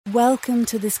Welcome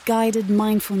to this guided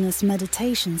mindfulness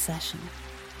meditation session.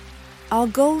 Our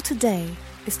goal today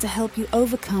is to help you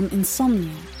overcome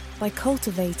insomnia by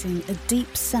cultivating a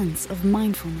deep sense of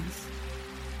mindfulness.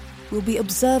 We'll be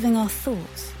observing our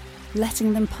thoughts,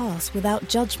 letting them pass without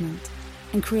judgment,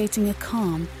 and creating a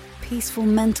calm, peaceful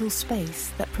mental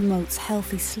space that promotes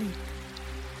healthy sleep.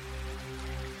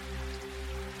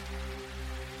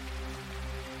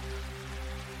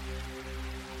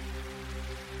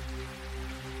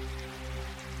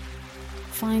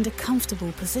 Find a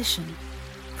comfortable position,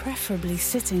 preferably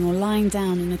sitting or lying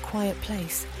down in a quiet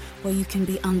place where you can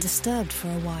be undisturbed for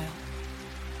a while.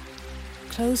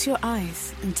 Close your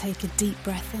eyes and take a deep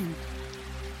breath in.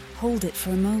 Hold it for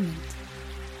a moment,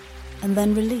 and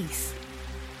then release,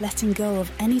 letting go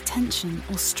of any tension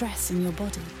or stress in your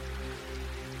body.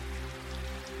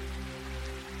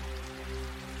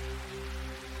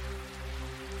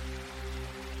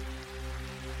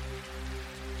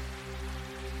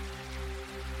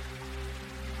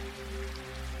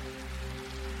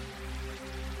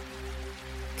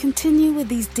 Continue with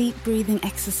these deep breathing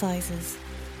exercises,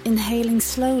 inhaling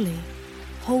slowly,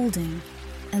 holding,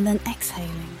 and then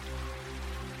exhaling.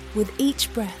 With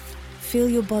each breath, feel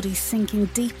your body sinking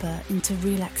deeper into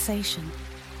relaxation.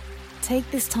 Take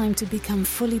this time to become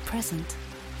fully present,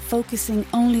 focusing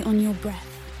only on your breath.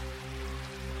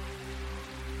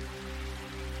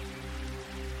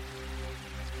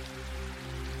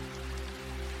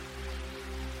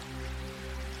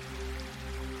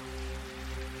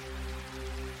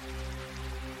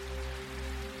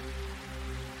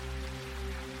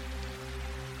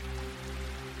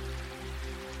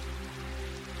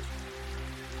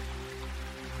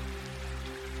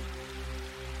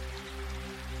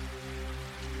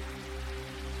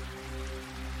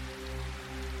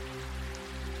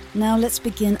 Now let's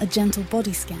begin a gentle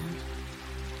body scan.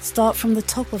 Start from the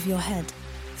top of your head,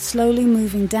 slowly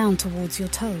moving down towards your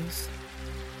toes.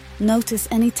 Notice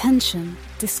any tension,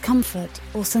 discomfort,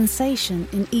 or sensation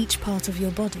in each part of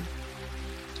your body.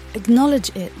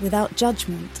 Acknowledge it without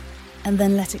judgment, and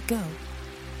then let it go.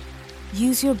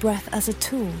 Use your breath as a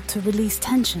tool to release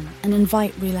tension and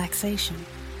invite relaxation.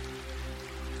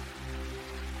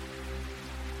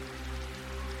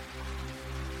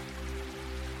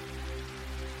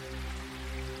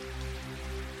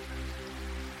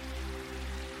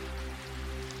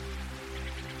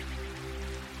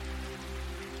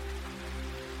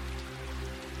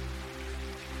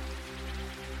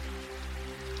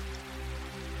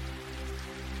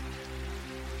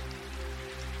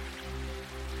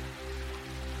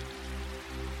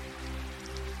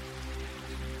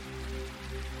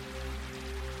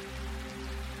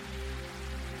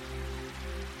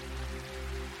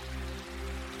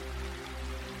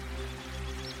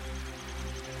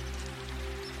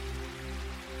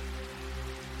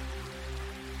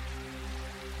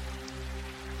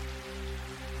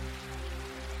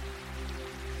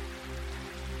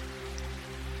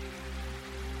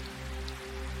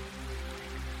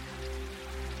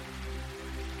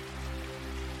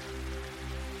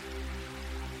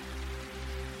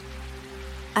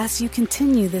 As you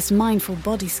continue this mindful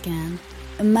body scan,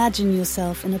 imagine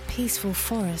yourself in a peaceful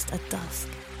forest at dusk.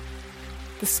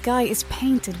 The sky is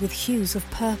painted with hues of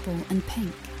purple and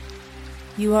pink.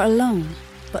 You are alone,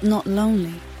 but not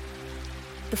lonely.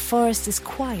 The forest is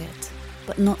quiet,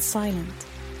 but not silent.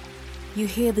 You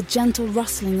hear the gentle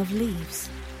rustling of leaves,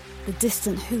 the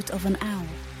distant hoot of an owl,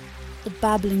 the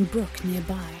babbling brook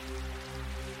nearby.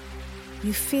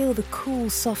 You feel the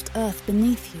cool, soft earth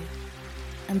beneath you,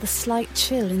 and the slight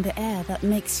chill in the air that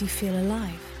makes you feel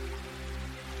alive.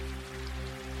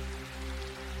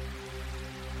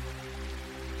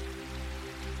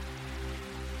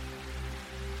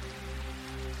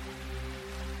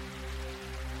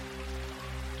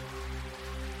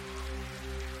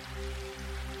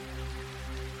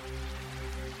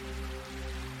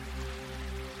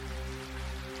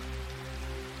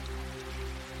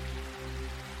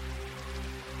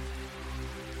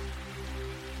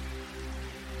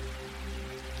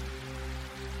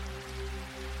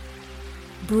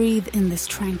 Breathe in this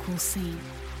tranquil scene.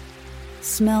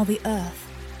 Smell the earth,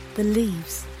 the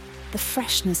leaves, the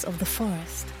freshness of the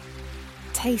forest.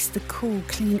 Taste the cool,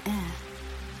 clean air.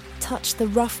 Touch the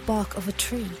rough bark of a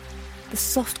tree, the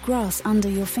soft grass under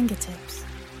your fingertips.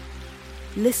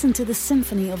 Listen to the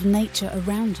symphony of nature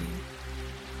around you.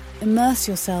 Immerse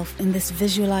yourself in this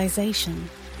visualization,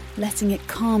 letting it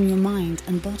calm your mind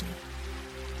and body.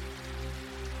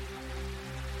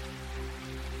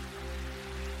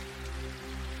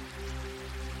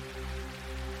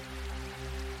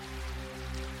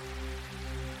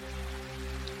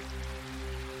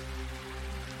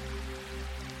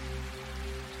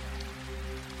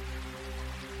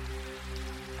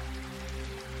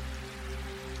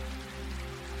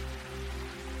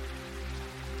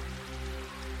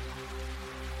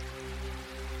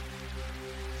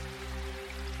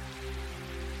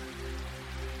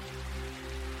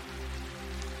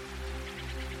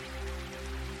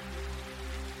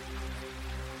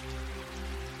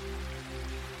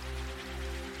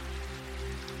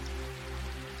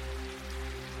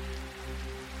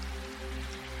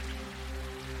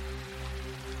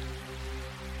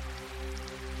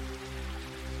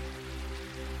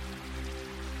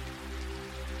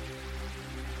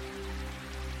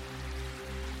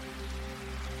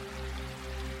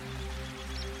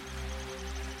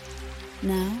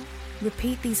 Now,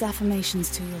 repeat these affirmations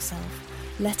to yourself,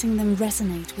 letting them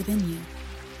resonate within you.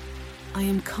 I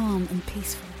am calm and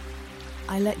peaceful.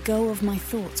 I let go of my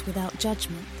thoughts without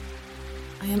judgment.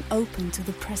 I am open to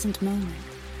the present moment.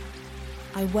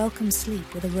 I welcome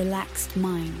sleep with a relaxed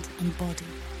mind and body.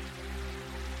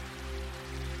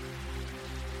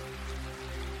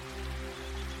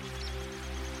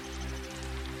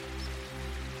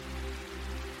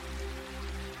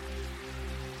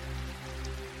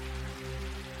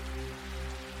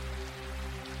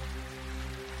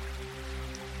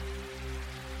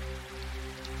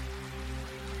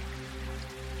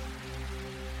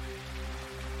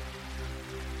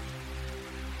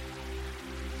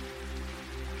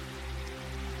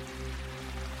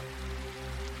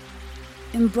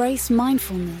 Embrace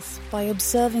mindfulness by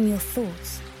observing your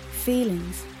thoughts,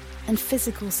 feelings, and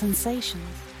physical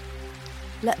sensations.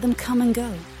 Let them come and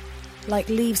go, like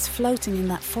leaves floating in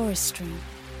that forest stream.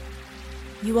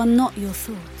 You are not your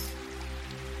thoughts.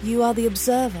 You are the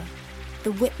observer,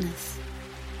 the witness.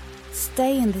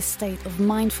 Stay in this state of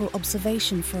mindful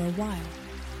observation for a while,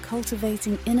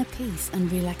 cultivating inner peace and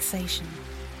relaxation.